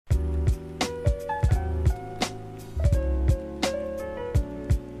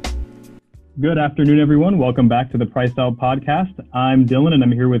Good afternoon, everyone. Welcome back to the Priced Out Podcast. I'm Dylan, and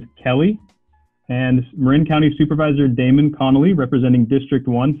I'm here with Kelly and Marin County Supervisor Damon Connolly, representing District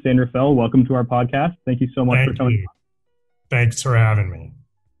 1, San Rafael. Welcome to our podcast. Thank you so much for coming. Thanks for having me.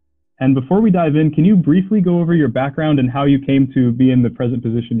 And before we dive in, can you briefly go over your background and how you came to be in the present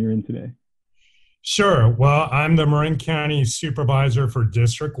position you're in today? Sure. Well, I'm the Marin County Supervisor for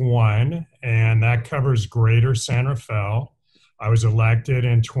District 1, and that covers Greater San Rafael. I was elected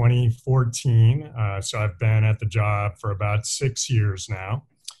in 2014, so I've been at the job for about 6 years now.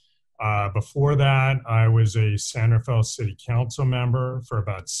 Before that, I was a San Rafael City Council member for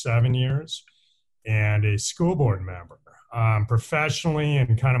about 7 years and a school board member. Professionally,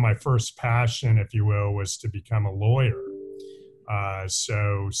 and kind of my first passion, if you will, was to become a lawyer.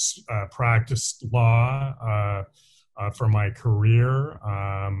 So practiced law for my career,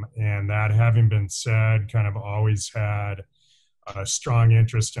 and that having been said, kind of always had a strong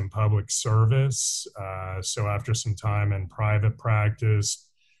interest in public service. So after some time in private practice,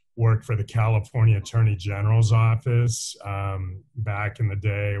 worked for the California Attorney General's office. Back in the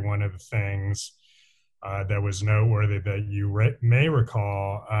day, one of the things that was noteworthy that you may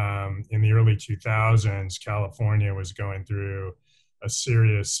recall, in the early 2000s, California was going through a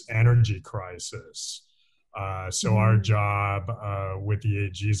serious energy crisis. So our job with the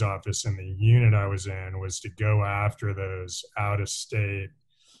AG's office and the unit I was in was to go after those out-of-state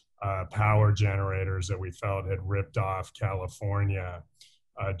power generators that we felt had ripped off California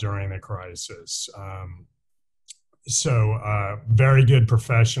during the crisis. So very good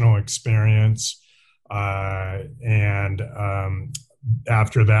professional experience. And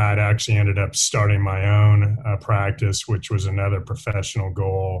after that, I actually ended up starting my own practice, which was another professional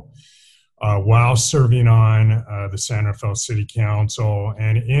goal. While serving on the San Rafael City Council.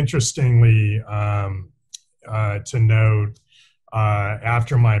 And interestingly, to note,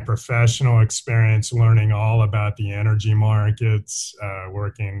 after my professional experience learning all about the energy markets,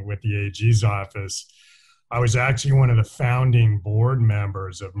 working with the AG's office, I was actually one of the founding board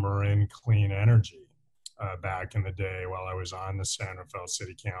members of Marin Clean Energy back in the day while I was on the San Rafael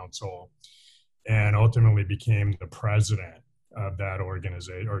City Council, and ultimately became the president of that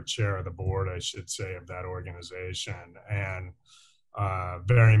organization, or chair of the board, I should say, of that organization, and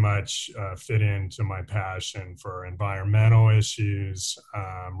very much fit into my passion for environmental issues,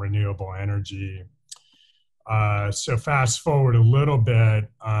 renewable energy. So fast forward a little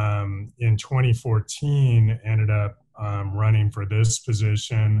bit, in 2014, ended up running for this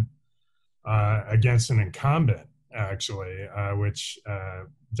position against an incumbent, actually, which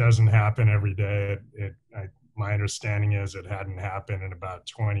doesn't happen every day. My understanding is it hadn't happened in about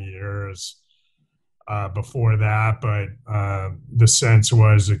 20 years before that, but the sense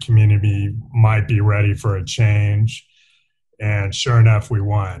was the community might be ready for a change, and sure enough, we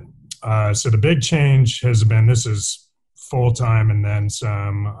won. So the big change has been, this is full-time and then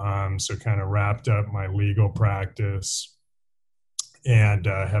some, so kind of wrapped up my legal practice, and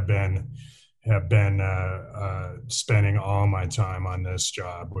have been spending all my time on this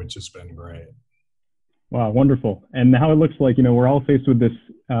job, which has been great. Wow, wonderful. And now it looks like, we're all faced with this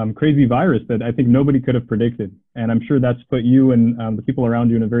crazy virus that I think nobody could have predicted. And I'm sure that's put you and the people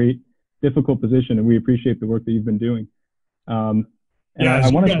around you in a very difficult position, and we appreciate the work that you've been doing.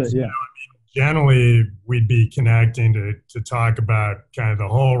 Generally, we'd be connecting to talk about kind of the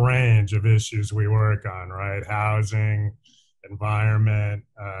whole range of issues we work on, right? Housing, environment,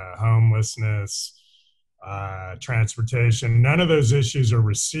 homelessness, transportation. None of those issues are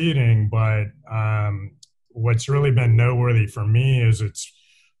receding, but what's really been noteworthy for me is it's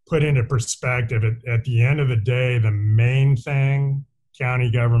put into perspective. At the end of the day, the main thing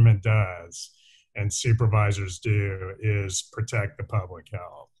county government does and supervisors do is protect the public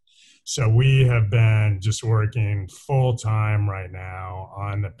health. So we have been just working full time right now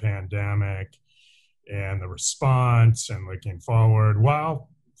on the pandemic and the response and looking forward, while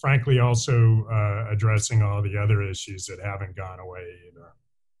frankly also addressing all the other issues that haven't gone away either.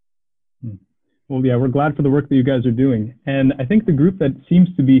 Well, yeah, we're glad for the work that you guys are doing. And I think the group that seems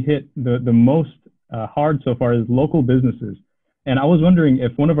to be hit the most hard so far is local businesses. And I was wondering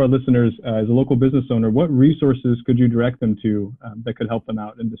if one of our listeners is a local business owner, what resources could you direct them to that could help them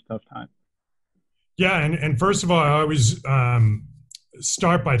out in this tough time? Yeah, and first of all, I always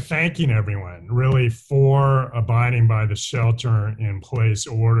start by thanking everyone really for abiding by the shelter-in-place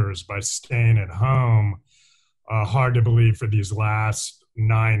orders, by staying at home. Hard to believe for these last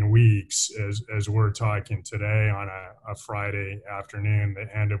 9 weeks, as we're talking today on a Friday afternoon, the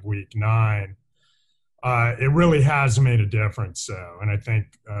end of week 9. It really has made a difference, though, and I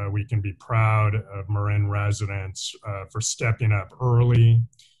think we can be proud of Marin residents for stepping up early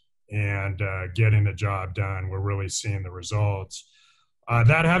and getting the job done. We're really seeing the results.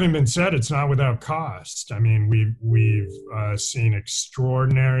 That having been said, it's not without cost. I mean, we've seen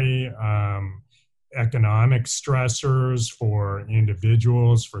extraordinary economic stressors for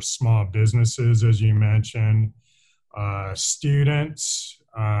individuals, for small businesses, as you mentioned, students,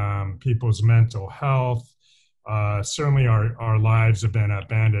 people's mental health. Certainly our lives have been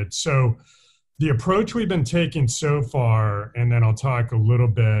upended. So the approach we've been taking so far, and then I'll talk a little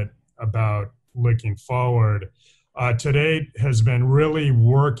bit about looking forward, to date has been really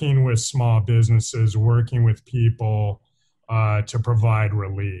working with small businesses, working with people to provide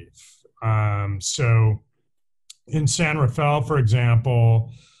relief. So in San Rafael, for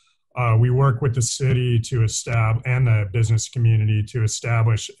example, we work with the city to establish and the business community to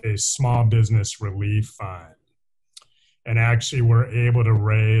establish a small business relief fund. And actually, we're able to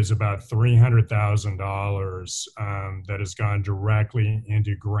raise about $300,000 that has gone directly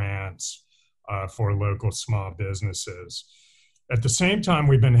into grants for local small businesses. At the same time,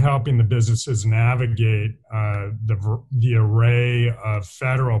 we've been helping the businesses navigate the array of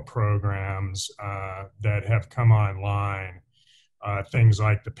federal programs that have come online, things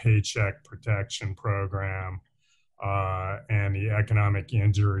like the Paycheck Protection Program and the Economic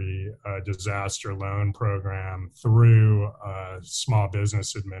Injury Disaster Loan Program through Small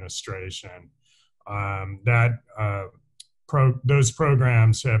Business Administration. Those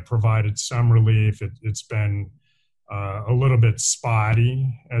programs have provided some relief. It's been a little bit spotty,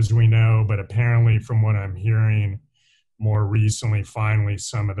 as we know, but apparently from what I'm hearing more recently, finally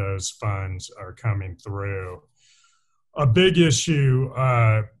some of those funds are coming through. A big issue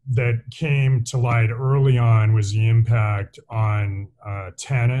that came to light early on was the impact on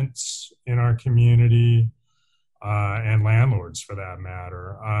tenants in our community and landlords for that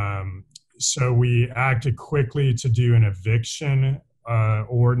matter. So we acted quickly to do an eviction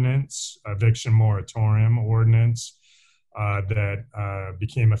moratorium ordinance that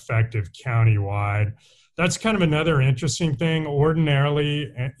became effective countywide. That's kind of another interesting thing.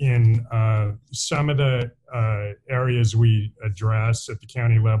 Ordinarily, in some of the areas we address at the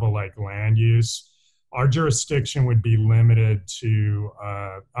county level, like land use, our jurisdiction would be limited to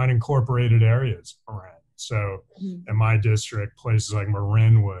unincorporated areas around. So in my district, places like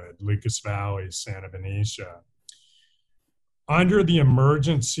Marinwood, Lucas Valley, Santa Benicia. Under the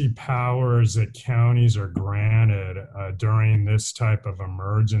emergency powers that counties are granted during this type of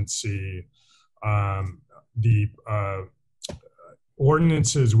emergency, the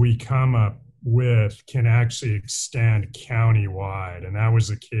ordinances we come up with can actually extend countywide. And that was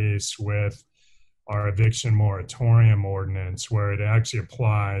the case with our eviction moratorium ordinance, where it actually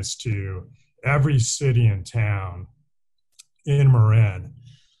applies to every city and town in Marin.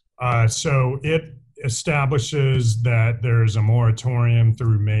 So it establishes that there's a moratorium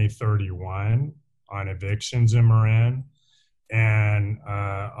through May 31 on evictions in Marin. And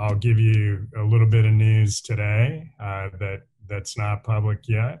I'll give you a little bit of news today that's not public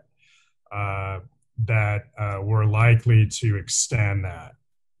yet, that we're likely to extend that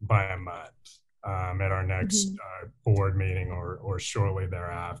by a month at our next board meeting or shortly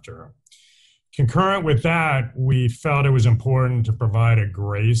thereafter. Concurrent with that, we felt it was important to provide a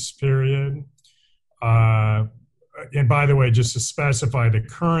grace period. And by the way, just to specify, the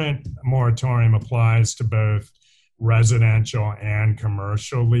current moratorium applies to both residential and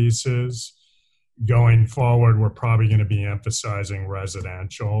commercial leases. Going forward, we're probably going to be emphasizing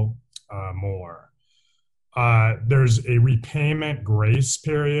residential more. There's a repayment grace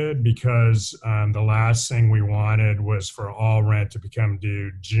period because the last thing we wanted was for all rent to become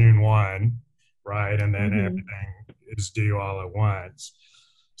due June 1, right? And then everything is due all at once.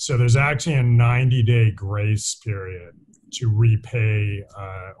 So there's actually a 90-day grace period to repay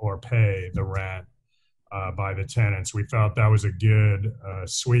or pay the rent by the tenants. We felt that was a good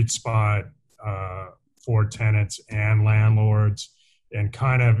sweet spot for tenants and landlords, and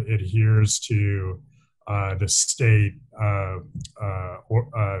kind of adheres to the state kind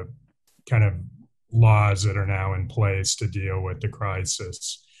of laws that are now in place to deal with the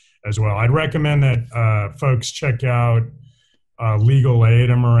crisis as well. I'd recommend that folks check out Legal Aid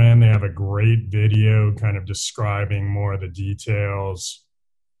in Marin. They have a great video kind of describing more of the details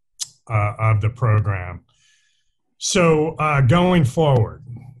of the program. So going forward,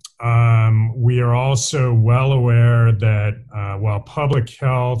 we are also well aware that while public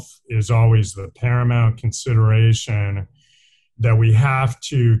health is always the paramount consideration, that we have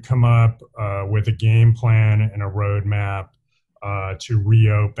to come up with a game plan and a roadmap to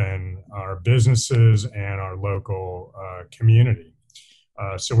reopen our businesses and our local community.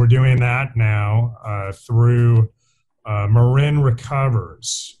 So we're doing that now through Marin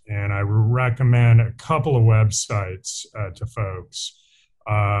Recovers, and I recommend a couple of websites to folks.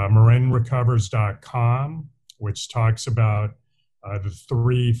 MarinRecovers.com, which talks about the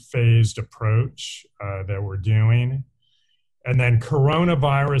three-phased approach that we're doing. And then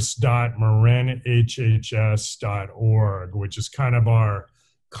coronavirus.marinhhs.org, which is kind of our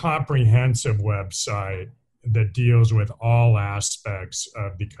comprehensive website that deals with all aspects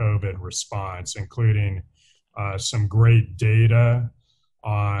of the COVID response, including some great data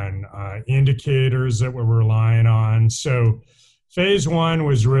on indicators that we're relying on. So phase one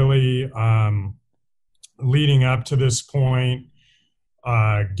was really leading up to this point,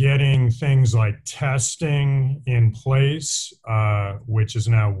 getting things like testing in place, which is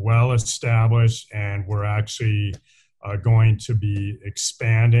now well established, and we're actually going to be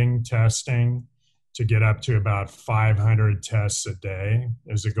expanding testing to get up to about 500 tests a day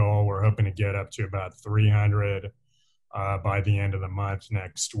is the goal. We're hoping to get up to about 300 by the end of the month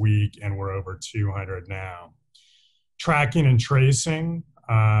next week, and we're over 200 now. Tracking and tracing,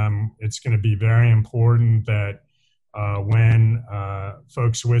 it's going to be very important that when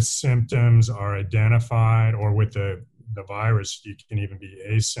folks with symptoms are identified, or with the virus, you can even be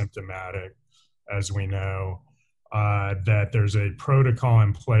asymptomatic, as we know, that there's a protocol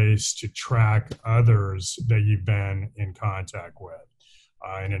in place to track others that you've been in contact with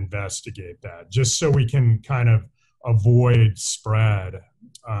and investigate that, just so we can kind of avoid spread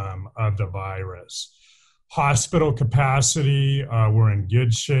of the virus. Hospital capacity, we're in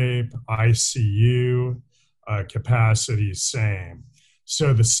good shape. ICU capacity, same.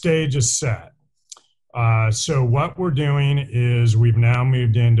 So the stage is set. So what we're doing is we've now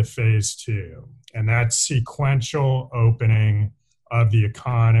moved into phase two, and that's sequential opening of the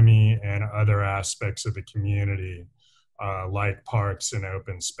economy and other aspects of the community, like parks and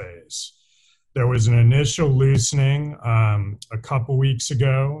open space. There was an initial loosening a couple weeks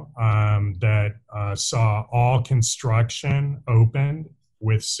ago that saw all construction opened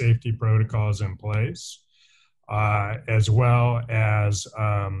with safety protocols in place, as well as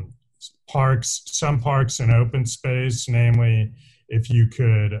some parks and open space, namely if you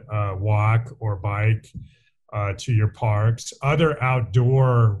could walk or bike to your parks. Other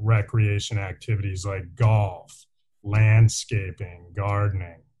outdoor recreation activities like golf, landscaping,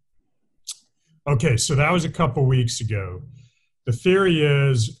 gardening. Okay, so that was a couple weeks ago. The theory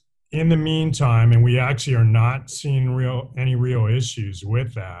is, in the meantime, and we actually are not seeing any real issues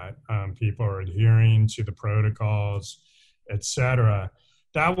with that, people are adhering to the protocols, et cetera.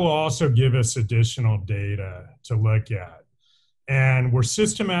 That will also give us additional data to look at. And we're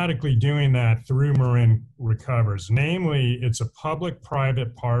systematically doing that through Marin Recovers. Namely, it's a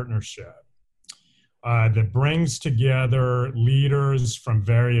public-private partnership that brings together leaders from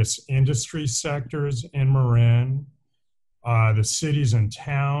various industry sectors in Marin, the cities and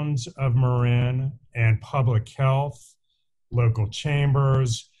towns of Marin, and public health, local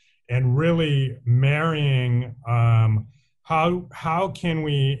chambers, and really marrying how can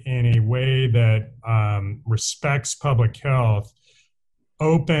we, in a way that respects public health,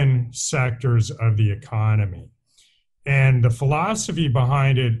 open sectors of the economy. And the philosophy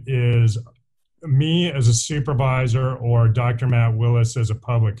behind it is, me as a supervisor, or Dr. Matt Willis as a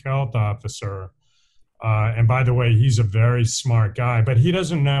public health officer, and by the way, he's a very smart guy, but he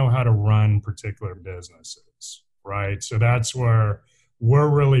doesn't know how to run particular businesses, right? So that's where we're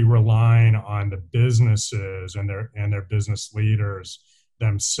really relying on the businesses and their business leaders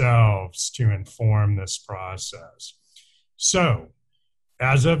themselves to inform this process. So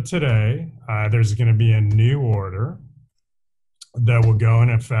as of today, there's going to be a new order that will go in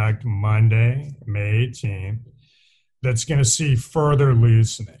effect Monday, May 18th, that's going to see further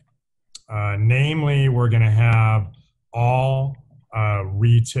loosening. Namely, we're going to have all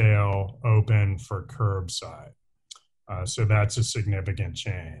retail open for curbside. So that's a significant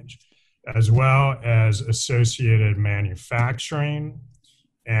change, as well as associated manufacturing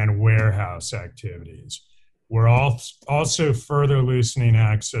and warehouse activities. We're also further loosening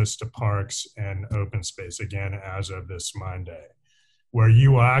access to parks and open space, again, as of this Monday, where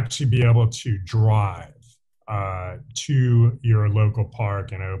you will actually be able to drive to your local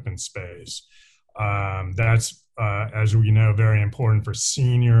park and open space. That's, as we know, very important for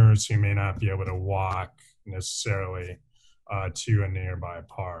seniors who may not be able to walk necessarily to a nearby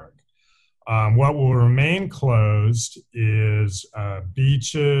park. What will remain closed is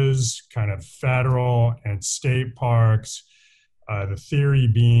beaches, kind of federal and state parks. The theory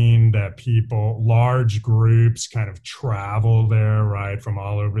being that people, large groups, kind of travel there, right, from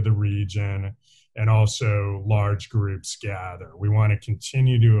all over the region, and also large groups gather. We want to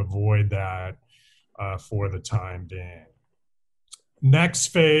continue to avoid that for the time being. Next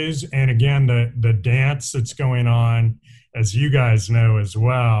phase, and again, the dance that's going on, as you guys know as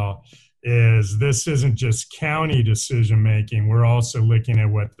well, is this isn't just county decision making. We're also looking at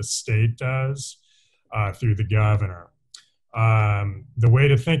what the state does through the governor. The way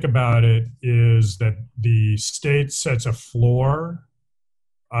to think about it is that the state sets a floor.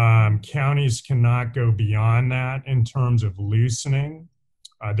 Counties cannot go beyond that in terms of loosening.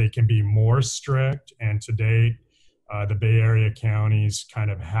 They can be more strict, and to date, the Bay Area counties kind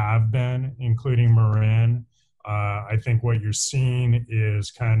of have been, including Marin. I think what you're seeing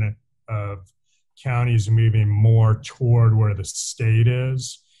is kind of counties moving more toward where the state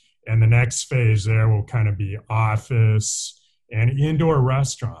is. And the next phase there will kind of be office and indoor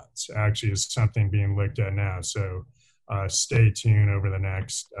restaurants, actually, is something being looked at now. So stay tuned over the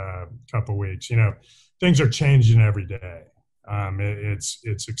next couple weeks. You know, things are changing every day.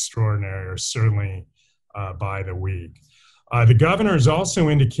 It's extraordinary, or certainly by the week. The governor has also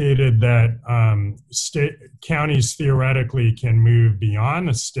indicated that counties theoretically can move beyond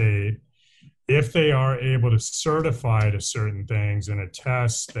the state if they are able to certify to certain things and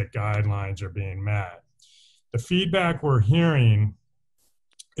attest that guidelines are being met. The feedback we're hearing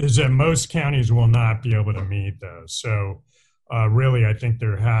is that most counties will not be able to meet those. So really, I think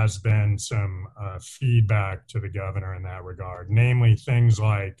there has been some feedback to the governor in that regard, namely things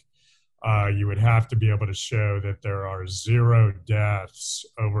like you would have to be able to show that there are 0 deaths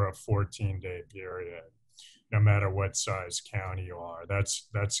over a 14-day period, no matter what size county you are. That's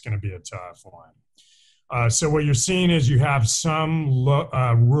going to be a tough one. So what you're seeing is you have some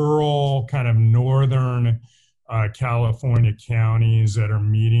rural, kind of northern California counties that are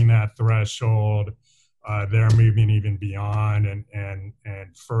meeting that threshold. They're moving even beyond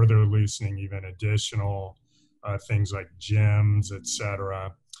and further loosening even additional things like gyms, et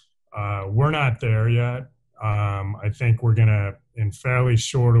cetera. We're not there yet. I think we're going to, in fairly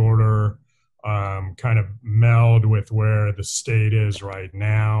short order, kind of meld with where the state is right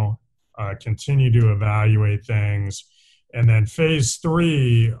now, continue to evaluate things. And then phase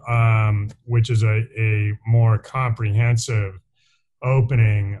 3, which is a more comprehensive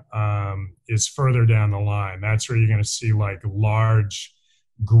opening, is further down the line. That's where you're going to see like large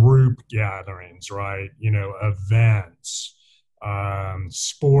group gatherings, right? You know, events,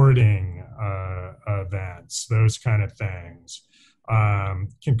 sporting events, those kind of things.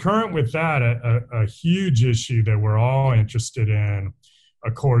 Concurrent with that, a huge issue that we're all interested in,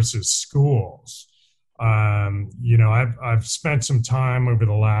 of course, is schools. You know, I've spent some time over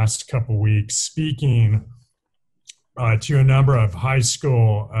the last couple weeks speaking to a number of high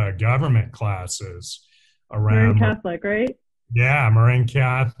school government classes around. Marin Catholic, right? Yeah, Marin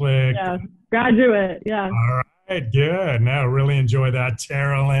Catholic. Yeah, graduate, yeah. All right, good. No, really enjoy that.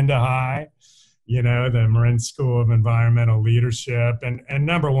 Terra Linda High, you know, the Marin School of Environmental Leadership. And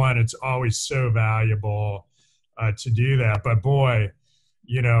number one, it's always so valuable to do that. But boy,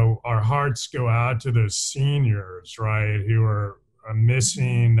 you know, our hearts go out to those seniors, right, who are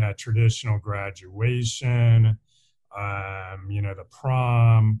missing that traditional graduation, you know, the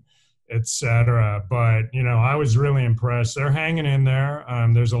prom, et cetera. But, you know, I was really impressed. They're hanging in there.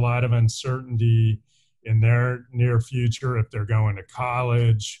 There's a lot of uncertainty in their near future if they're going to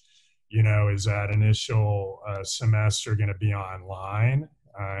college. You know, is that initial semester going to be online?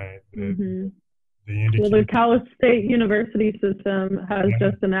 The Cal State University system has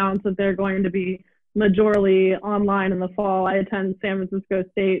just announced that they're going to be majorly online in the fall. I attend San Francisco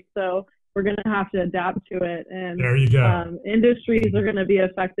State, so we're going to have to adapt to it. And there you go. Industries are going to be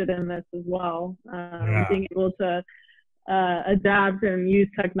affected in this as well. Being able to adapt and use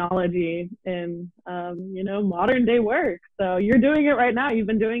technology in, you know, modern day work. So you're doing it right now. You've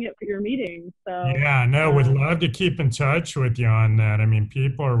been doing it for your meetings. So yeah, no, would love to keep in touch with you on that. I mean,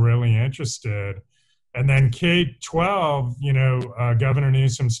 people are really interested. And then K-12, you know, Governor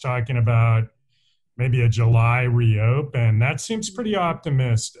Newsom's talking about maybe a July reopen. That seems pretty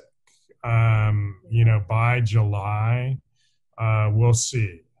optimistic. You know, by July, we'll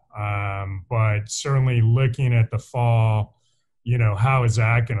see. But certainly looking at the fall, you know, how is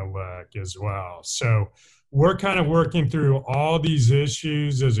that going to look as well? So we're kind of working through all these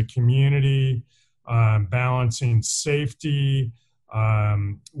issues as a community, balancing safety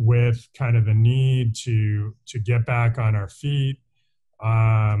with kind of the need to get back on our feet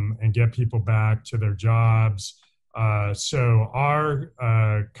and get people back to their jobs. So our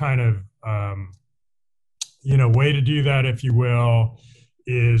kind of, you know, way to do that, if you will,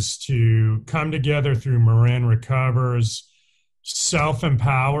 is to come together through Marin Recovers,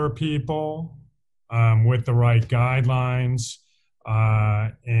 self-empower people with the right guidelines,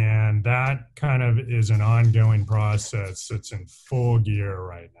 and and that kind of is an ongoing process that's in full gear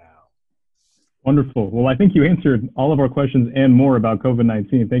right now. Wonderful. Well, I think you answered all of our questions and more about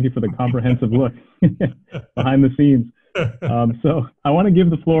COVID-19. Thank you for the comprehensive look behind the scenes. So I want to give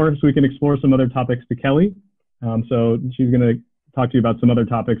the floor so we can explore some other topics to Kelly. So she's going to talk to you about some other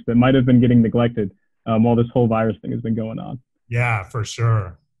topics that might have been getting neglected while this whole virus thing has been going on. Yeah, for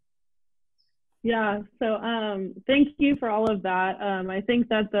sure. Yeah, so thank you for all of that. I think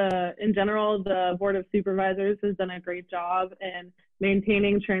that in general, the Board of Supervisors has done a great job in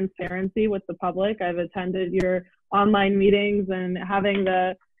maintaining transparency with the public. I've attended your online meetings and having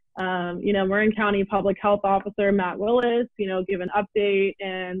the, Marin County Public Health Officer, Matt Willis, give an update,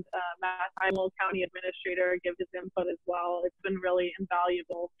 and Matt Heimel, County Administrator, give his input as well. It's been really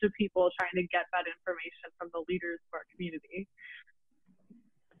invaluable to people trying to get that information from the leaders of our community.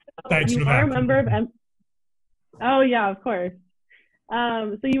 Thanks you for are that. A member of Oh yeah, of course.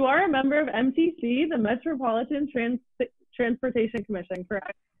 So you are a member of MTC, the Metropolitan Transportation Commission,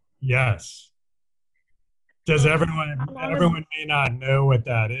 correct? Yes. Does everyone may not know what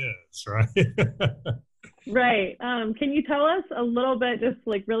that is, right? Right. Can you tell us a little bit, just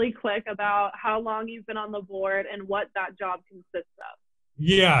like really quick, about how long you've been on the board and what that job consists of?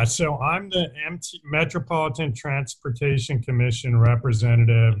 Yeah, so I'm the Metropolitan Transportation Commission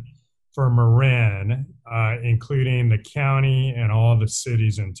representative for Marin, including the county and all the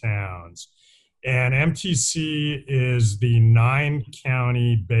cities and towns. And MTC is the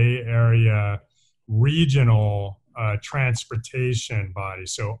 9-county Bay Area regional transportation body.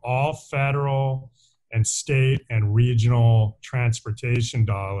 So all federal and state and regional transportation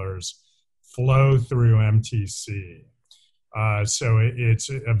dollars flow through MTC. So it's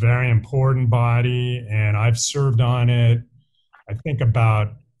a very important body, and I've served on it, I think,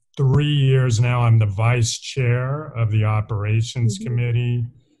 about 3 years now. I'm the vice chair of the operations committee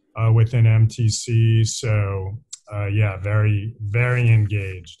within MTC. So, yeah, very, very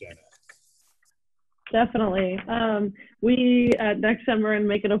engaged in it. Definitely. We at Next Summer and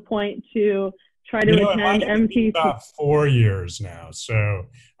make it a point to try to attend MTC. About 4 years now. So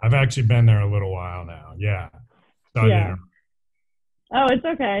I've actually been there a little while now. Yeah. Yeah. Oh, it's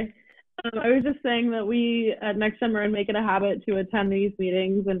okay. I was just saying that we at Next Summer and make it a habit to attend these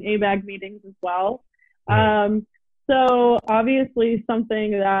meetings and ABAG meetings as well. Yeah. So obviously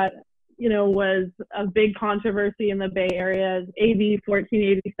something that, was a big controversy in the Bay Area is AB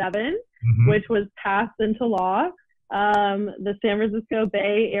 1487, which was passed into law. The San Francisco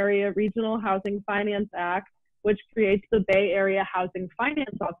Bay Area Regional Housing Finance Act, which creates the Bay Area Housing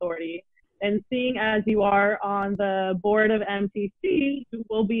Finance Authority. And seeing as you are on the board of MTC, you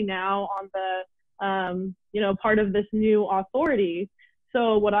will be now on the, part of this new authority.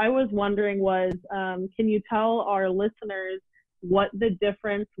 So what I was wondering was, can you tell our listeners what the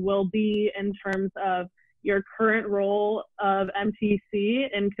difference will be in terms of your current role of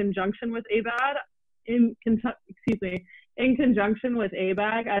MTC in conjunction with ABAG, in conjunction with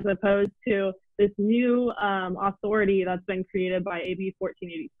ABAG, as opposed to this new authority that's been created by AB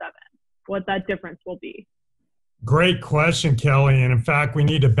 1487? What that difference will be? Great question, Kelly. And in fact, we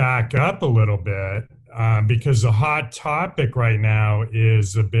need to back up a little bit because the hot topic right now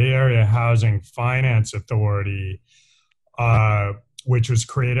is the Bay Area Housing Finance Authority, which was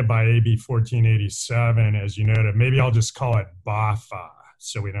created by AB 1487, as you noted. Maybe I'll just call it BAFA,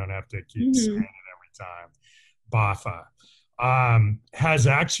 so we don't have to keep saying it every time. BAFA has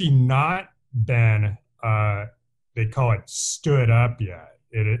actually not been, they call it stood up yet.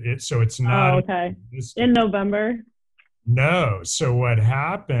 So it's not. Oh, okay. In November? No. So what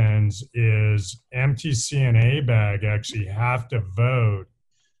happens is MTC and ABAG actually have to vote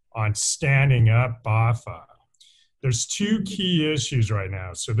on standing up BAFA. There's two key issues right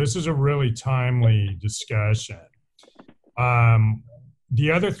now. So this is a really timely discussion.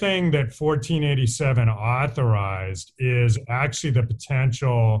 The other thing that 1487 authorized is actually the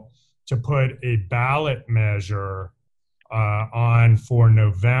potential to put a ballot measure on for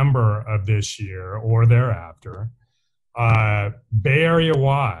November of this year or thereafter, Bay Area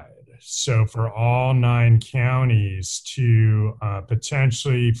wide. So for all 9 counties to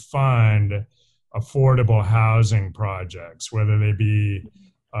potentially fund affordable housing projects, whether they be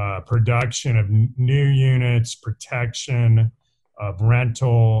production of new units, protection of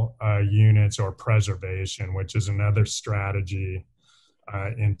rental units, or preservation, which is another strategy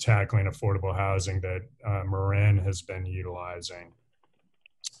in tackling affordable housing that Marin has been utilizing.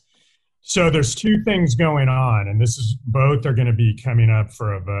 So there's two things going on, and both are going to be coming up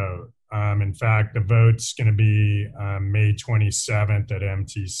for a vote. In fact, the vote's going to be May 27th at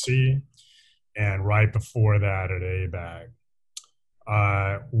MTC, and right before that at ABAG.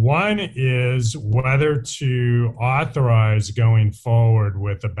 One is whether to authorize going forward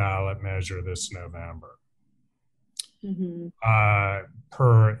with a ballot measure this November,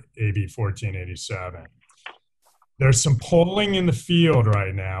 per AB 1487. There's some polling in the field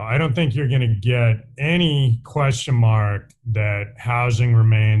right now. I don't think you're going to get any question mark that housing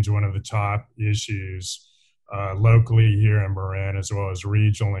remains one of the top issues locally here in Marin as well as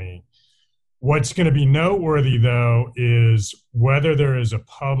regionally. What's going to be noteworthy, though, is whether there is a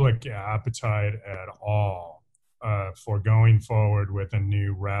public appetite at all for going forward with a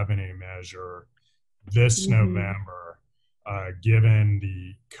new revenue measure this November, given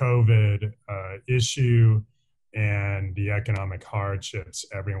the COVID issue and the economic hardships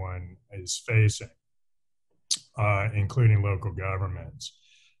everyone is facing, including local governments.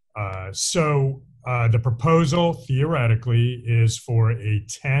 So the proposal theoretically is for a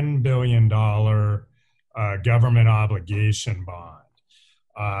 $10 billion government obligation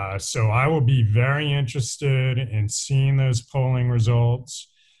bond. So I will be very interested in seeing those polling results,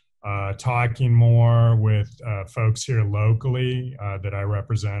 talking more with folks here locally that I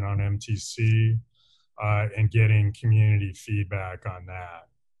represent on MTC, and getting community feedback on that.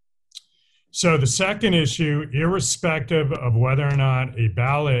 So the second issue, irrespective of whether or not a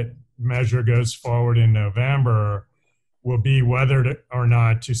ballot measure goes forward in November, will be whether or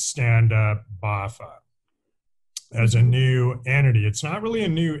not to stand up BAFA as a new entity. It's not really a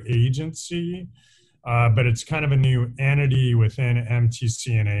new agency, but it's kind of a new entity within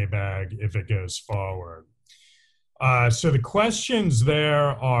MTC and ABAG if it goes forward. So the questions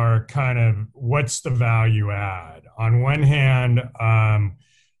there are kind of what's the value add? On one hand,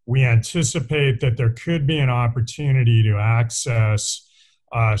 we anticipate that there could be an opportunity to access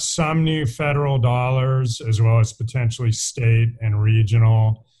some new federal dollars as well as potentially state and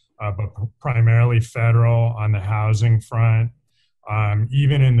regional, but primarily federal on the housing front,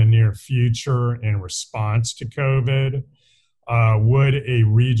 even in the near future in response to COVID. Would a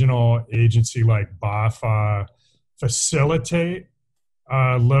regional agency like BAFA facilitate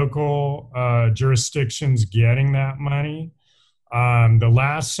local jurisdictions getting that money? The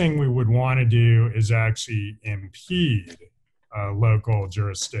last thing we would want to do is actually impede local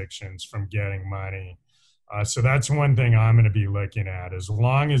jurisdictions from getting money. So that's one thing I'm going to be looking at. As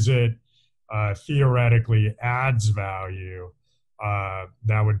long as it theoretically adds value,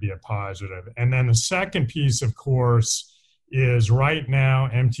 that would be a positive. And then the second piece, of course, is right now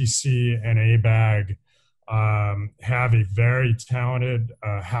MTC and ABAG have a very talented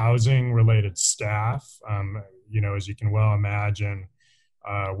housing-related staff. As you can well imagine,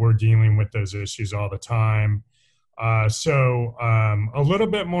 we're dealing with those issues all the time. So a little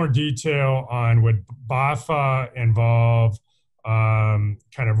bit more detail on would BAFA involve kind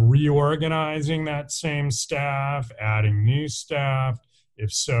of reorganizing that same staff, adding new staff?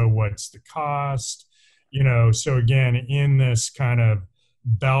 If so, what's the cost? So again, in this kind of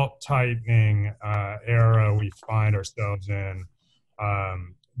belt tightening era we find ourselves in,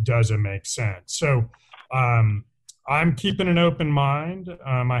 does it make sense? So I'm keeping an open mind.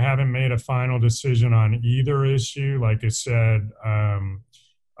 I haven't made a final decision on either issue. Like I said,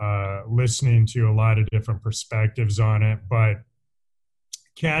 listening to a lot of different perspectives on it, but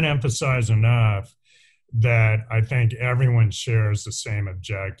can't emphasize enough that I think everyone shares the same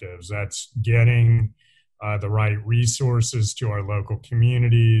objectives. That's getting the right resources to our local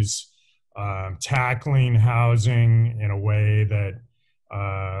communities, tackling housing in a way that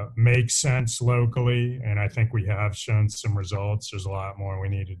makes sense locally, and I think we have shown some results. There's a lot more we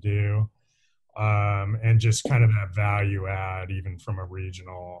need to do, and just kind of that value add, even from a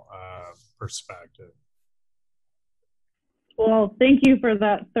regional perspective. Well, thank you for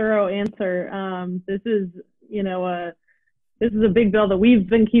that thorough answer. This is, this is a big bill that we've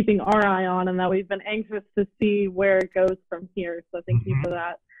been keeping our eye on and that we've been anxious to see where it goes from here. So thank you for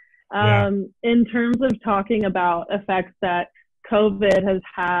that. In terms of talking about effects that COVID has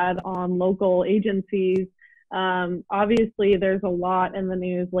had on local agencies, obviously there's a lot in the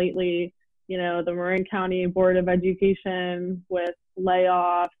news lately. The Marin County Board of Education with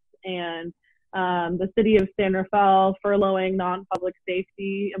layoffs, and the city of San Rafael furloughing non-public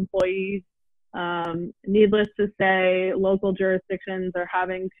safety employees. Needless to say, local jurisdictions are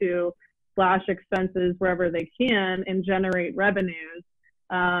having to slash expenses wherever they can and generate revenues.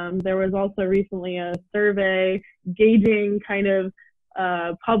 There was also recently a survey gauging kind of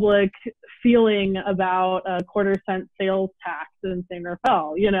public feeling about a quarter-cent sales tax in San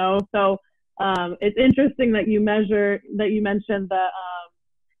Rafael, So it's interesting that you mentioned that,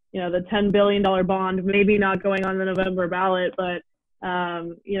 the $10 billion bond maybe not going on the November ballot, but,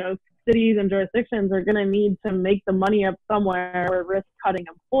 cities and jurisdictions are going to need to make the money up somewhere. We're risk cutting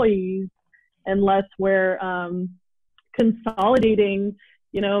employees unless we're consolidating,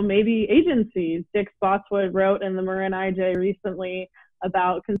 maybe agencies. Dick Spotswood wrote in the Marin IJ recently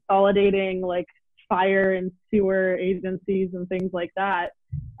about consolidating like fire and sewer agencies and things like that.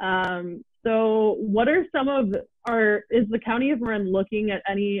 So what are is the County of Marin looking at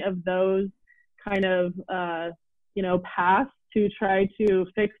any of those kind of, paths to try to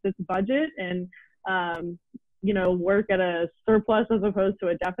fix its budget and, work at a surplus as opposed to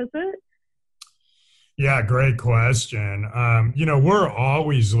a deficit? Yeah, great question. We're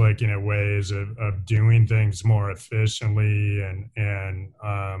always looking at ways of doing things more efficiently, and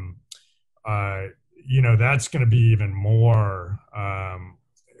that's going to be even more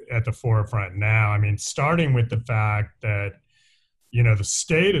at the forefront now. I mean, starting with the fact that, the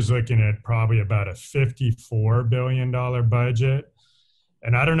state is looking at probably about a $54 billion budget.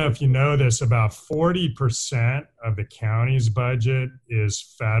 And I don't know if you know this, about 40% of the county's budget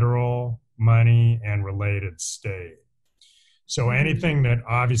is federal money and related state. So anything that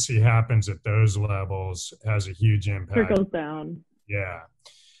obviously happens at those levels has a huge impact. Trickles down. Yeah.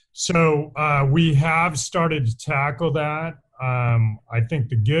 So we have started to tackle that. I think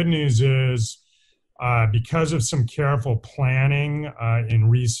the good news is because of some careful planning in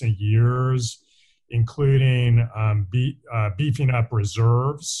recent years, including beefing up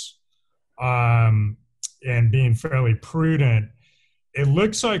reserves and being fairly prudent, it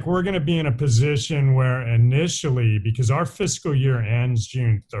looks like we're going to be in a position where initially, because our fiscal year ends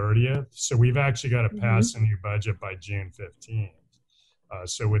June 30th, so we've actually got to pass a new budget by June 15th,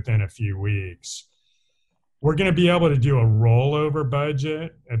 so within a few weeks. We're going to be able to do a rollover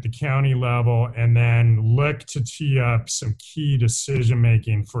budget at the county level and then look to tee up some key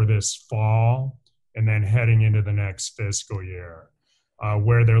decision-making for this fall and then heading into the next fiscal year,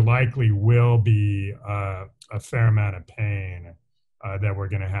 where there likely will be a fair amount of pain that we're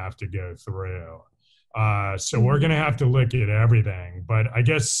going to have to go through. So we're going to have to look at everything. But I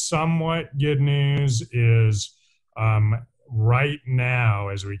guess somewhat good news is right now,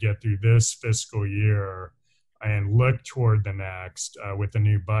 as we get through this fiscal year and look toward the next with the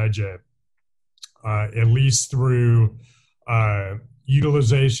new budget, at least through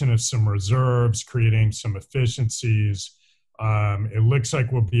utilization of some reserves, creating some efficiencies, it looks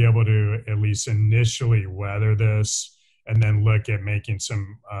like we'll be able to at least initially weather this and then look at making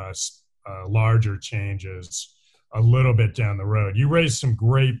some larger changes a little bit down the road. You raised some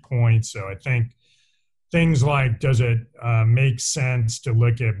great points, though. I think things like, does it make sense to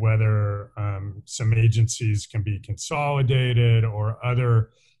look at whether some agencies can be consolidated, or other,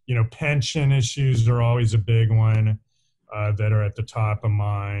 pension issues are always a big one that are at the top of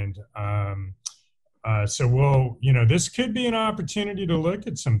mind. So we'll, this could be an opportunity to look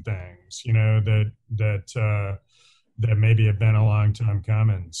at some things, that maybe have been a long time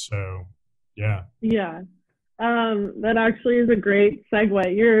coming. So, yeah. Yeah. That actually is a great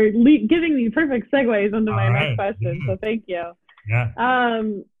segue. You're giving me perfect segues into my next question. So thank you. Yeah.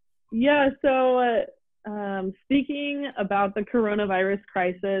 So speaking about the coronavirus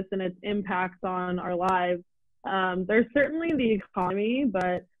crisis and its impacts on our lives, there's certainly the economy,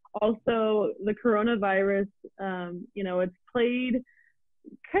 but also the coronavirus, it's played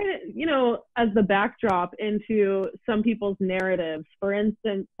kind of, as the backdrop into some people's narratives. For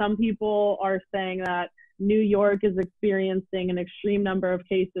instance, some people are saying that New York is experiencing an extreme number of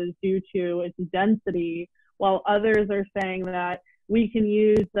cases due to its density, while others are saying that we can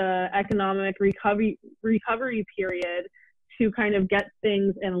use the economic recovery period to kind of get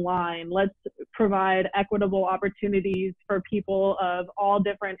things in line. Let's provide equitable opportunities for people of all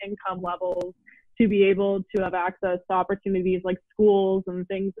different income levels to be able to have access to opportunities like schools and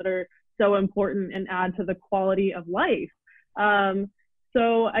things that are so important and add to the quality of life.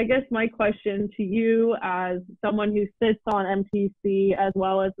 So I guess my question to you, as someone who sits on MTC as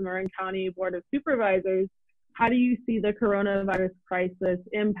well as the Marin County Board of Supervisors, how do you see the coronavirus crisis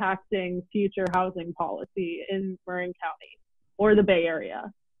impacting future housing policy in Marin County or the Bay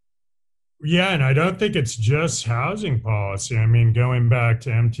Area? Yeah, and I don't think it's just housing policy. I mean, going back to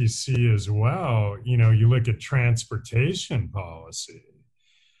MTC as well, you look at transportation policy,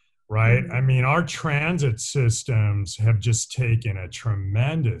 right? I mean, our transit systems have just taken a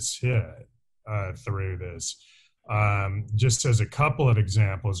tremendous hit through this. Just as a couple of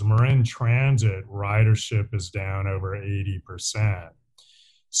examples, Marin Transit ridership is down over 80%.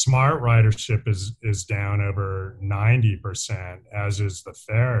 Smart ridership is down over 90%, as is the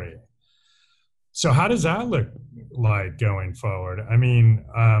ferry. So how does that look like going forward? I mean,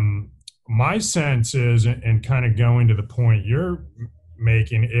 my sense is, and kind of going to the point you're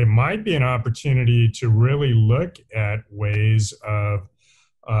making, it might be an opportunity to really look at ways of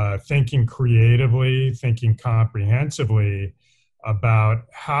thinking creatively, thinking comprehensively about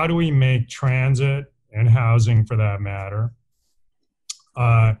how do we make transit and housing, for that matter,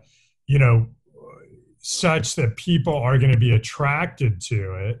 you know, such that people are going to be attracted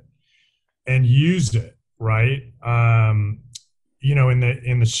to it and use it, right? You know, in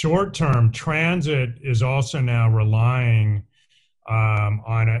the short term, transit is also now relying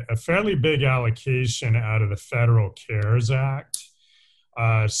on a fairly big allocation out of the Federal CARES Act.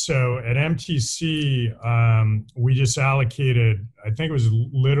 So at MTC, we just allocated, I think it was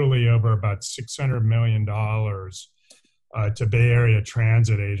literally over about $600 million to Bay Area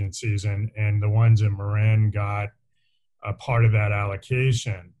transit agencies, and the ones in Marin got a part of that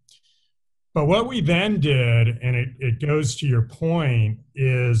allocation. But what we then did, and it goes to your point,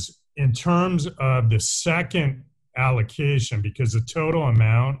 is in terms of the second allocation, because the total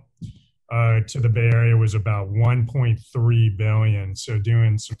amount to the Bay Area was about 1.3 billion. So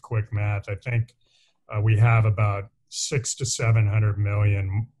doing some quick math, I think we have about 600 to 700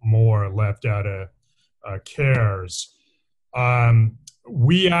 million more left out of CARES.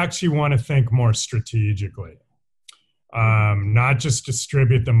 We actually want to think more strategically, not just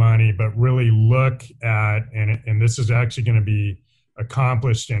distribute the money, but really look at, and this is actually going to be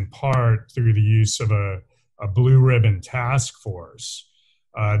accomplished in part through the use of a blue ribbon task force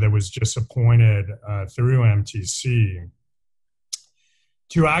that was just appointed through MTC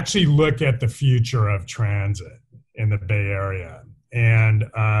to actually look at the future of transit in the Bay Area. And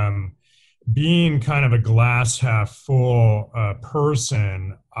being kind of a glass half full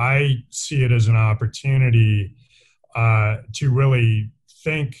person, I see it as an opportunity to really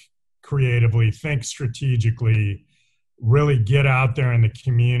think creatively, think strategically, really get out there in the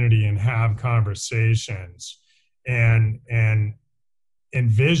community and have conversations and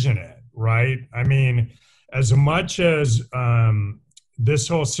envision it, right? I mean, as much as this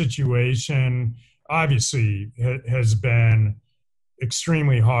whole situation obviously has been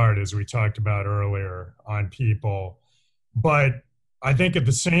extremely hard, as we talked about earlier, on people, but I think at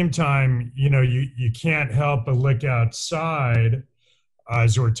the same time, you know, you can't help but look outside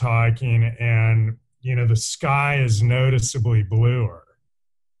as we're talking, and you know, the sky is noticeably bluer,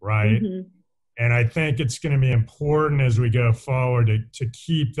 right? Mm-hmm. And I think it's going to be important as we go forward to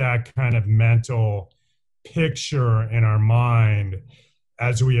keep that kind of mental picture in our mind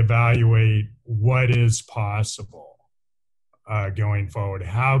as we evaluate what is possible going forward.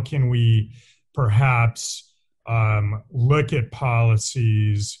 How can we perhaps look at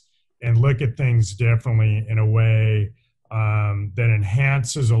policies and look at things differently in a way that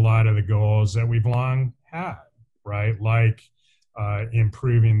enhances a lot of the goals that we've long had, right? Like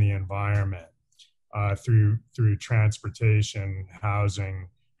improving the environment through transportation, housing,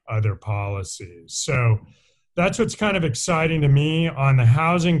 other policies. So that's what's kind of exciting to me. On the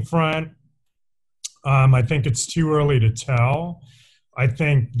housing front, I think it's too early to tell. I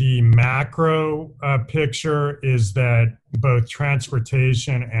think the macro picture is that both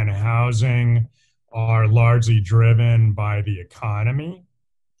transportation and housing are largely driven by the economy.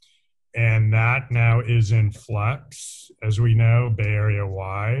 And that now is in flux, as we know, Bay Area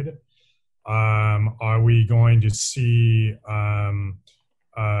wide. Are we going to see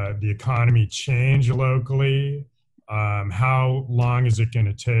the economy change locally? How long is it going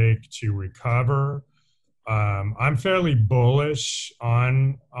to take to recover? I'm fairly bullish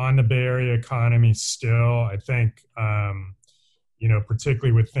on the Bay Area economy still. I think, you know,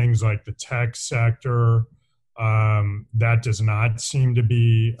 particularly with things like the tech sector, that does not seem to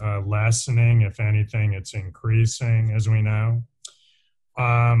be lessening. If anything, it's increasing, as we know.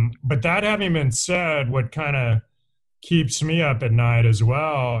 But that having been said, what kind of keeps me up at night as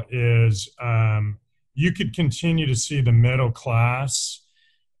well is you could continue to see the middle class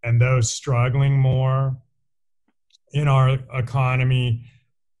and those struggling more in our economy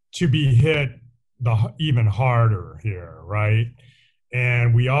to be hit even harder here, right?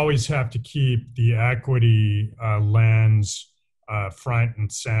 And we always have to keep the equity lens front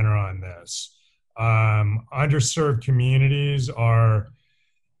and center on this. Underserved communities are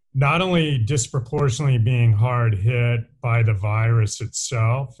not only disproportionately being hard hit by the virus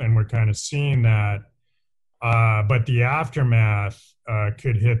itself, and we're kind of seeing that, but the aftermath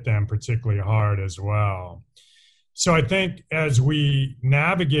could hit them particularly hard as well. So I think as we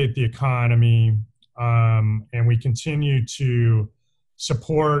navigate the economy and we continue to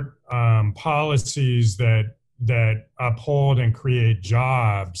support policies that uphold and create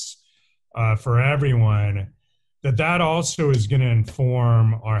jobs for everyone, that also is going to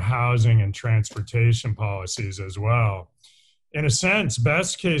inform our housing and transportation policies as well. in a sense,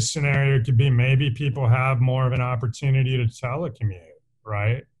 best case scenario could be maybe people have more of an opportunity to telecommute,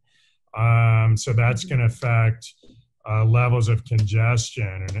 right? So that's going to affect levels of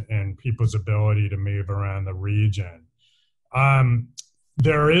congestion and people's ability to move around the region.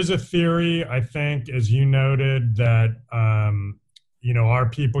 There is a theory, I think, as you noted, that are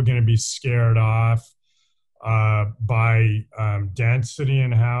people going to be scared off by density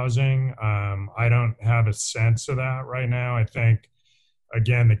in housing? I don't have a sense of that right now. I think,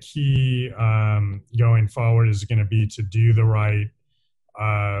 again, the key going forward is going to be to do the right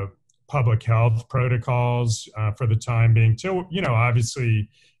public health protocols for the time being. Till, obviously,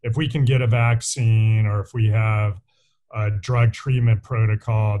 if we can get a vaccine or if we have a drug treatment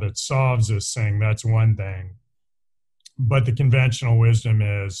protocol that solves this thing, that's one thing. But the conventional wisdom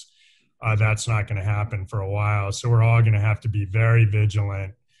is that's not going to happen for a while. So we're all going to have to be very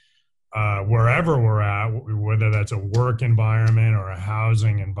vigilant wherever we're at, whether that's a work environment or a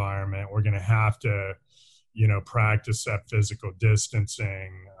housing environment. We're going to have to, practice that physical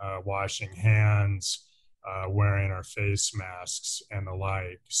distancing, washing hands, wearing our face masks and the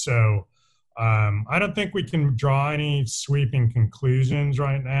like. So I don't think we can draw any sweeping conclusions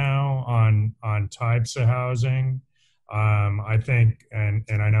right now on types of housing. I think, and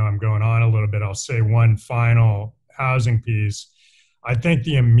I know I'm going on a little bit, I'll say one final housing piece. I think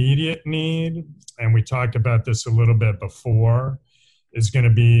the immediate need, and we talked about this a little bit before, is going to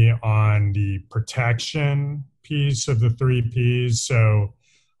be on the protection piece of the 3 Ps. So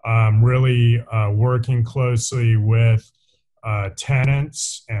really working closely with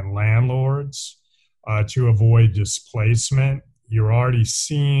tenants and landlords to avoid displacement. You're already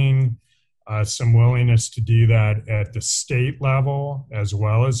seeing some willingness to do that at the state level as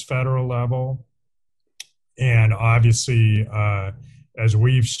well as federal level. And obviously, as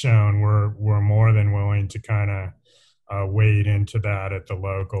we've shown, we're more than willing to kind of wade into that at the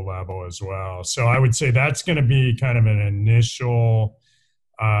local level as well. So I would say that's going to be kind of an initial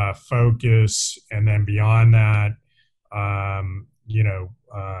focus. And then beyond that,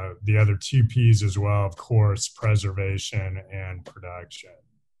 the other 2 Ps as well, of course, preservation and production.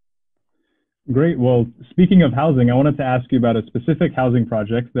 Great. Well, speaking of housing, I wanted to ask you about a specific housing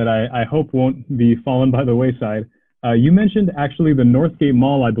project that I hope won't be fallen by the wayside. You mentioned actually the Northgate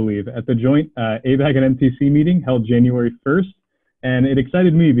Mall, I believe, at the joint ABAG and MTC meeting held January 1st. And it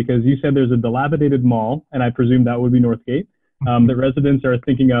excited me because you said there's a dilapidated mall, and I presume that would be Northgate, that residents are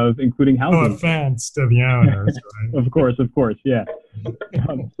thinking of including housing. No offense to the owners. Right? Of course, yeah.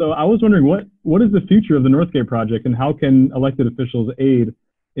 So I was wondering, what is the future of the Northgate project, and how can elected officials aid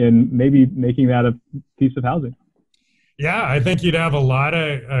in maybe making that a piece of housing? Yeah, I think you'd have a lot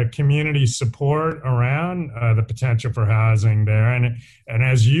of community support around the potential for housing there. And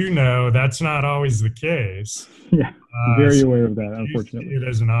as you know, that's not always the case. Yeah, very aware of that, unfortunately. It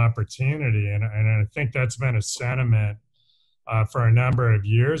is an opportunity. And I think that's been a sentiment for a number of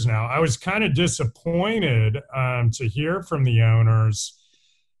years now. I was kind of disappointed to hear from the owners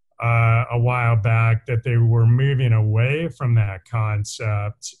a while back that they were moving away from that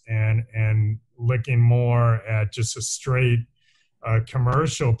concept and looking more at just a straight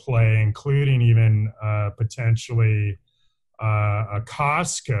commercial play, including even potentially a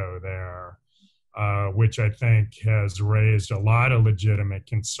Costco there, which I think has raised a lot of legitimate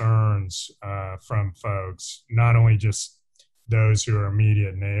concerns from folks, not only just those who are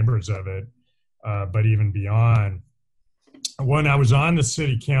immediate neighbors of it, but even beyond. When I was on the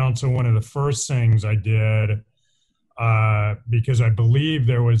city council, one of the first things I did, because I believe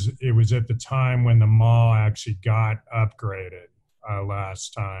it was at the time when the mall actually got upgraded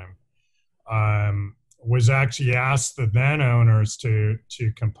last time, was actually asked the then owners to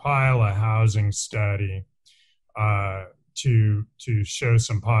compile a housing study to show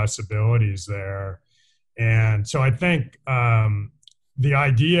some possibilities there. And so I think the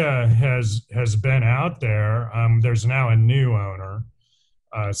idea has been out there. There's now a new owner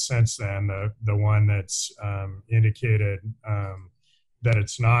since then, the one that's indicated that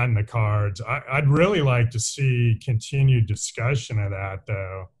it's not in the cards. I'd really like to see continued discussion of that,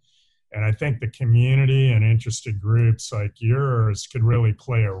 though. And I think the community and interested groups like yours could really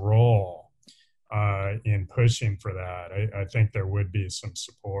play a role in pushing for that. I think there would be some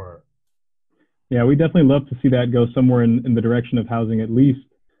support. Yeah, we definitely love to see that go somewhere in the direction of housing at least.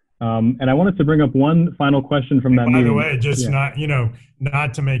 And I wanted to bring up one final question from that meeting. By the way, just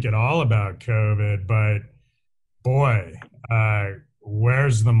not to make it all about COVID, but boy,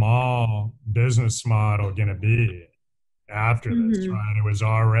 where's the mall business model going to be after this, right? It was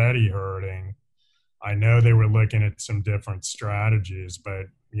already hurting. I know they were looking at some different strategies, but,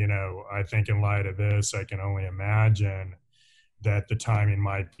 I think in light of this, I can only imagine that the timing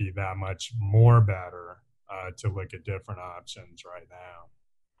might be that much more better to look at different options right now.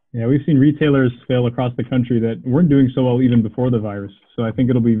 Yeah, we've seen retailers fail across the country that weren't doing so well even before the virus. So I think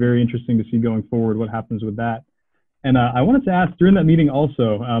it'll be very interesting to see going forward what happens with that. And I wanted to ask, during that meeting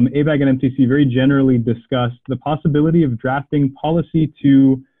also, ABAG and MTC very generally discussed the possibility of drafting policy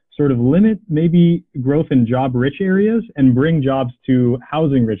to sort of limit maybe growth in job-rich areas and bring jobs to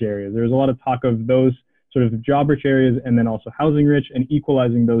housing-rich areas. There's a lot of talk of those sort of job-rich areas and then also housing-rich and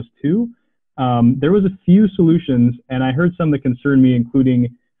equalizing those two. There was a few solutions, and I heard some that concerned me,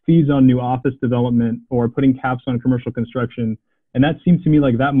 including fees on new office development or putting caps on commercial construction. And that seems to me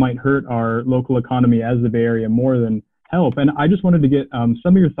like that might hurt our local economy as the Bay Area more than help. And I just wanted to get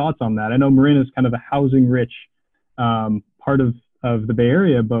some of your thoughts on that. I know Marin is kind of a housing-rich part of the Bay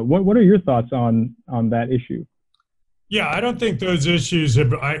Area, but what are your thoughts on that issue? Yeah, I don't think those issues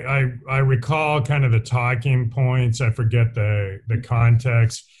have, I recall kind of the talking points. I forget the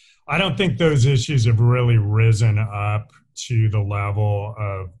context. I don't think those issues have really risen up to the level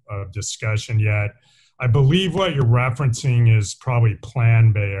of discussion yet. I believe what you're referencing is probably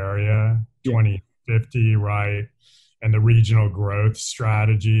Plan Bay Area 2050, right? And the regional growth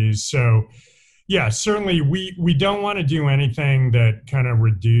strategies. So yeah, certainly we don't want to do anything that kind of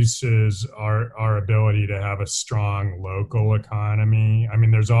reduces our ability to have a strong local economy. I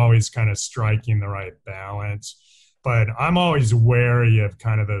mean, there's always kind of striking the right balance, but I'm always wary of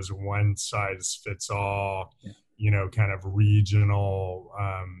kind of those one size fits all, kind of regional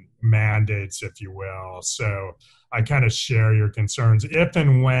mandates, if you will. So I kind of share your concerns. If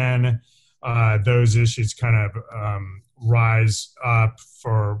and when those issues kind of rise up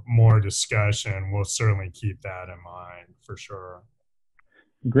for more discussion, we'll certainly keep that in mind for sure.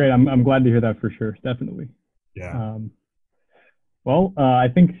 Great. I'm glad to hear that for sure. Definitely. Yeah. Well, I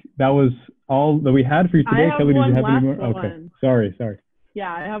think that was all that we had for you today. Kelly, did you have any more? Okay. Sorry.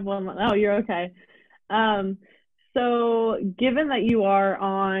 Yeah, I have one. Oh, you're okay. So given that you are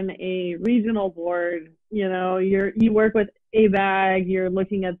on a regional board, you work with ABAG, you're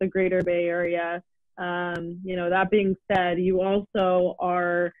looking at the Greater Bay Area. That being said, you also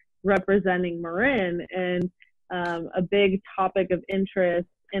are representing Marin, and a big topic of interest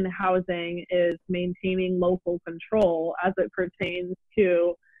in housing is maintaining local control as it pertains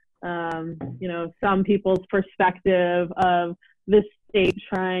to, some people's perspective of the state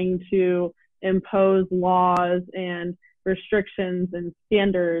trying to impose laws and restrictions and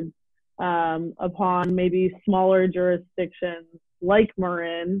standards upon maybe smaller jurisdictions like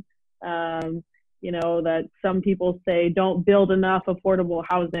Marin, that some people say don't build enough affordable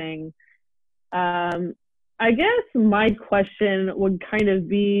housing. I guess my question would kind of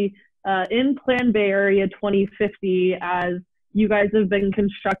be, in Plan Bay Area 2050, as you guys have been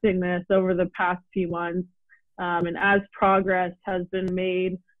constructing this over the past few months, and as progress has been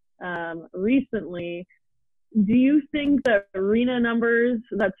made recently, do you think that RHNA numbers,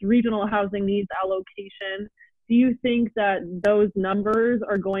 that's regional housing needs allocation, do you think that those numbers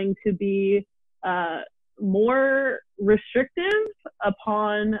are going to be more restrictive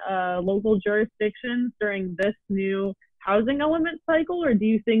upon local jurisdictions during this new housing element cycle, or do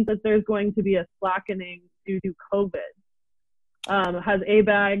you think that there's going to be a slackening due to COVID? Has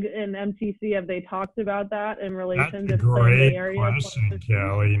ABAG and MTC, have they talked about that in relation to Plan Bay Area? That's a great question,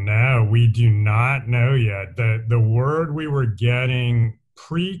 Kelly. No, we do not know yet. The word we were getting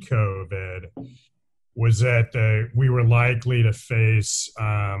pre-COVID was that we were likely to face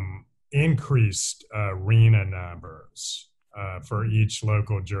increased RHNA numbers for each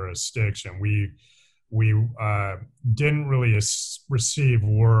local jurisdiction. We didn't really receive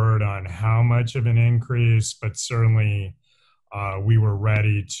word on how much of an increase, but certainly we were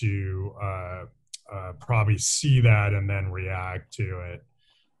ready to probably see that and then react to it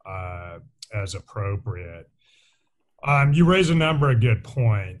as appropriate. You raise a number of good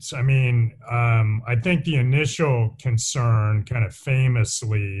points. I mean, I think the initial concern kind of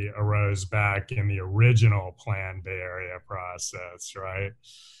famously arose back in the original Plan Bay Area process, right?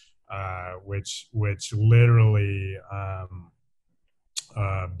 Which literally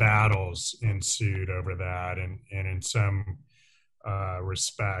battles ensued over that, and in some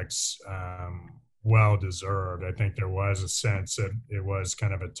respects, well-deserved. I think there was a sense that it was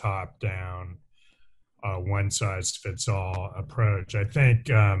kind of a top-down, one-size-fits-all approach. I think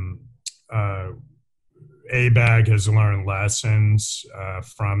ABAG has learned lessons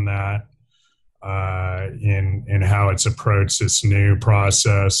from that in how it's approached this new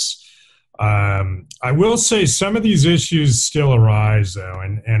process. I will say some of these issues still arise, though,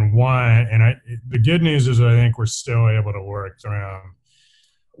 and the good news is I think we're still able to work through them.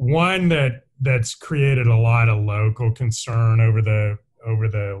 One that that's created a lot of local concern over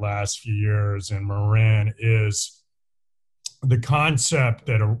the last few years in Marin is the concept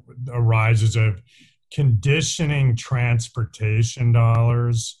that arises of conditioning transportation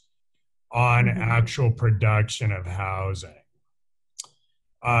dollars on actual production of housing.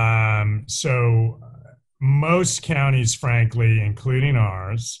 So most counties, frankly, including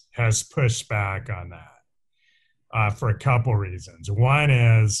ours, has pushed back on that for a couple reasons. One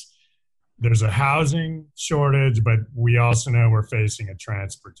is there's a housing shortage, but we also know we're facing a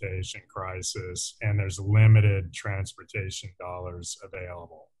transportation crisis, and there's limited transportation dollars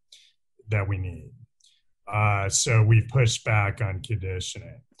available that we need. So we've pushed back on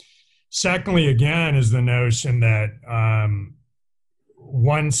conditioning. Secondly, again, is the notion that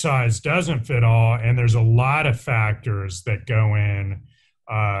one size doesn't fit all, and there's a lot of factors that go in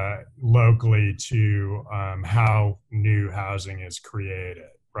locally to how new housing is created,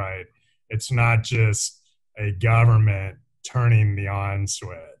 right? It's not just a government turning the on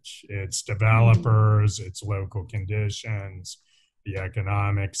switch. It's developers, it's local conditions, the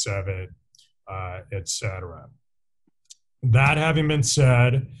economics of it, et cetera. That having been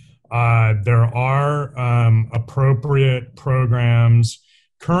said, there are appropriate programs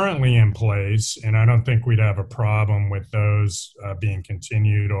currently in place, and I don't think we'd have a problem with those being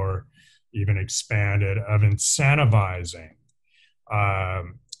continued or even expanded, of incentivizing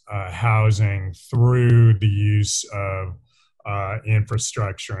housing through the use of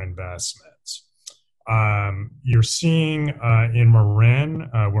infrastructure investments. You're seeing in Marin,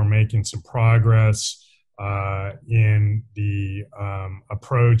 we're making some progress in the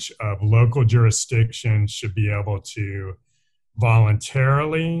approach of local jurisdictions should be able to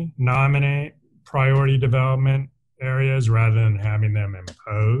voluntarily nominate priority development areas rather than having them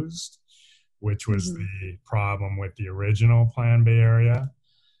imposed, which was the problem with the original Plan B area.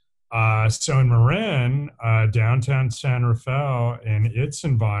 So in Marin, downtown San Rafael and its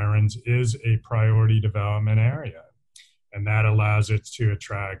environs is a priority development area, and that allows it to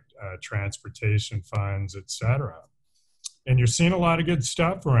attract transportation funds, et cetera. And you're seeing a lot of good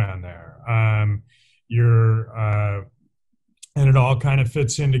stuff around there. And it all kind of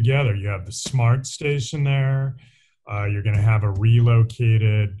fits in together. You have the SMART station there. You're going to have a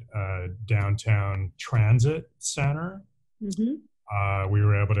relocated downtown transit center. We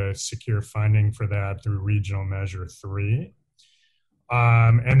were able to secure funding for that through Regional Measure 3.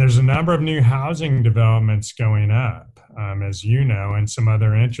 And there's a number of new housing developments going up, as you know, and some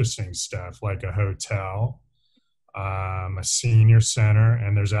other interesting stuff like a hotel, a senior center,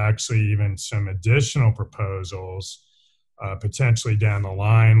 and there's actually even some additional proposals potentially down the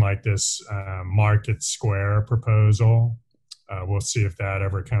line, like this Market Square proposal. We'll see if that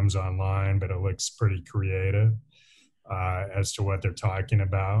ever comes online, but it looks pretty creative as to what they're talking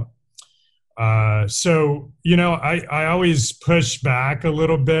about. So, you know, I always push back a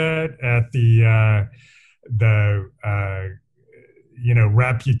little bit at the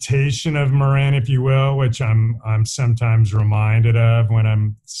reputation of Marin, if you will, which I'm sometimes reminded of when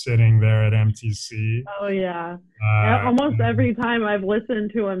I'm sitting there at MTC. Oh yeah. Almost every time I've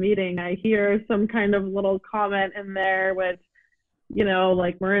listened to a meeting, I hear some kind of little comment in there with, you know,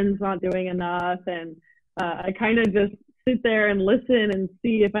 like Marin's not doing enough, and I kind of just sit there and listen and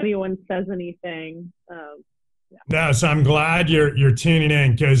see if anyone says anything. No, so I'm glad you're tuning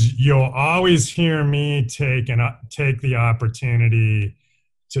in, because you'll always hear me take the opportunity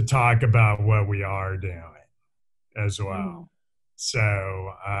to talk about what we are doing as well.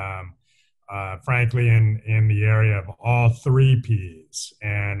 So, frankly, in the area of all three Ps,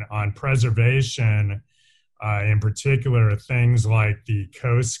 and on preservation, in particular, things like the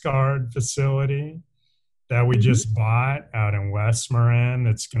Coast Guard facility that we just bought out in West Marin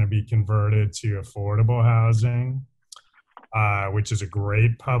that's going to be converted to affordable housing, which is a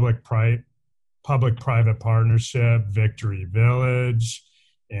great public-private partnership. Victory Village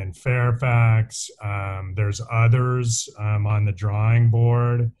in Fairfax. There's others on the drawing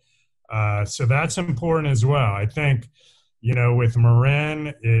board. So that's important as well. I think, you know, with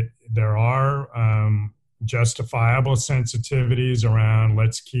Marin, there are justifiable sensitivities around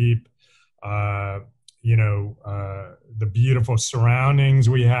let's keep the beautiful surroundings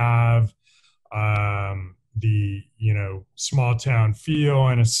we have, the, you know, small town feel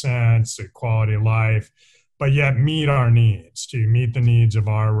in a sense, the quality of life, but yet meet the needs of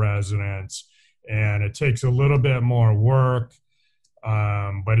our residents. And it takes a little bit more work,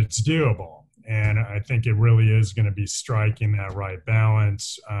 but it's doable. And I think it really is going to be striking that right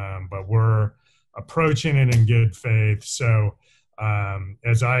balance, but we're approaching it in good faith. So,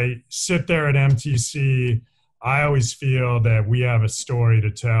 as I sit there at MTC, I always feel that we have a story to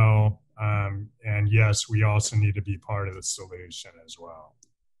tell And yes, we also need to be part of the solution as well.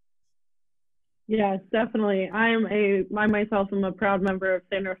 Yes, definitely. I myself am a proud member of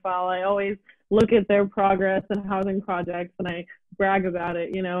San Rafael. I always look at their progress and housing projects and I brag about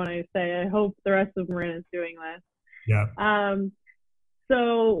it, and I say, I hope the rest of Marin is doing this. Yeah.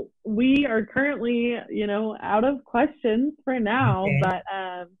 So we are currently, out of questions for now, Okay.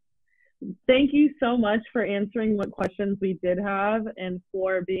 but thank you so much for answering what questions we did have and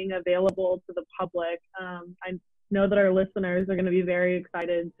for being available to the public. I know that our listeners are going to be very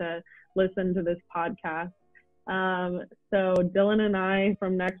excited to listen to this podcast. So Dylan and I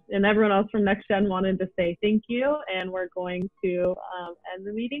and everyone else from NextGen wanted to say thank you, and we're going to end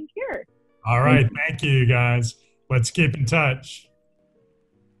the meeting here. All right. Thank you, guys. Let's keep in touch.